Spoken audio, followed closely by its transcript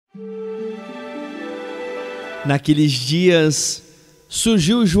Naqueles dias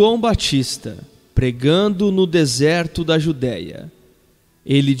surgiu João Batista, pregando no deserto da Judéia.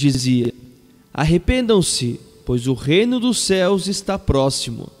 Ele dizia: arrependam-se, pois o reino dos céus está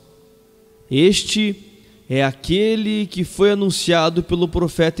próximo. Este é aquele que foi anunciado pelo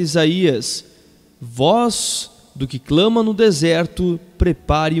profeta Isaías: voz do que clama no deserto,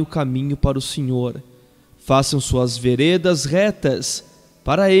 prepare o caminho para o Senhor. Façam suas veredas retas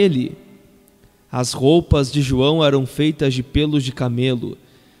para ele. As roupas de João eram feitas de pelos de camelo,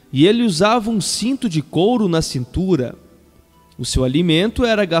 e ele usava um cinto de couro na cintura. O seu alimento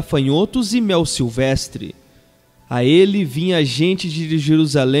era gafanhotos e mel silvestre. A ele vinha gente de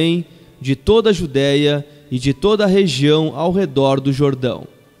Jerusalém, de toda a Judéia e de toda a região ao redor do Jordão.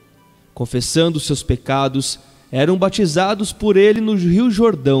 Confessando seus pecados, eram batizados por ele no rio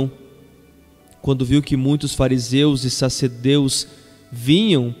Jordão. Quando viu que muitos fariseus e sacerdotes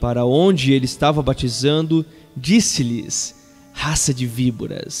vinham para onde ele estava batizando, disse-lhes: raça de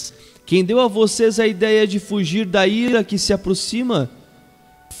víboras, quem deu a vocês a ideia de fugir da ira que se aproxima?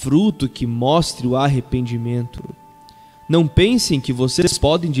 Fruto que mostre o arrependimento. Não pensem que vocês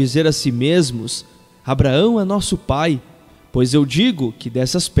podem dizer a si mesmos: Abraão é nosso pai, pois eu digo que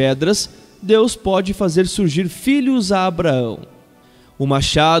dessas pedras Deus pode fazer surgir filhos a Abraão. O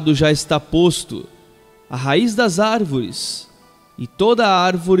machado já está posto à raiz das árvores, e toda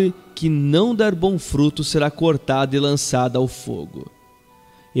árvore que não der bom fruto será cortada e lançada ao fogo.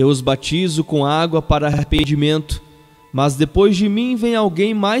 Eu os batizo com água para arrependimento, mas depois de mim vem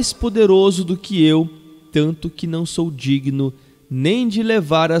alguém mais poderoso do que eu, tanto que não sou digno nem de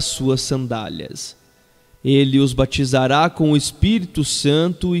levar as suas sandálias. Ele os batizará com o Espírito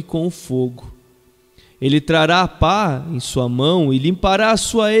Santo e com o fogo. Ele trará a pá em sua mão e limpará a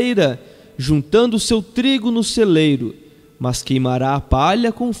sua eira, juntando o seu trigo no celeiro, mas queimará a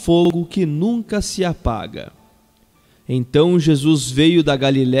palha com fogo que nunca se apaga. Então Jesus veio da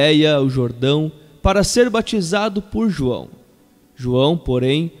Galiléia ao Jordão para ser batizado por João. João,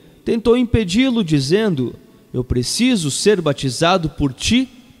 porém, tentou impedi-lo, dizendo: eu preciso ser batizado por ti,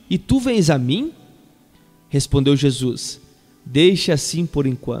 e tu vens a mim? Respondeu Jesus: deixe assim por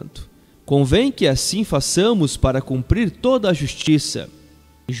enquanto. Convém que assim façamos para cumprir toda a justiça.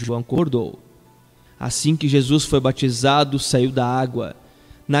 E João concordou. Assim que Jesus foi batizado, saiu da água.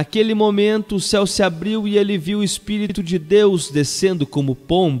 Naquele momento o céu se abriu e ele viu o Espírito de Deus descendo como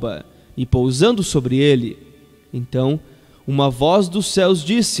pomba e pousando sobre ele. Então uma voz dos céus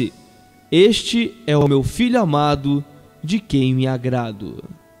disse: este é o meu Filho amado, de quem me agrado.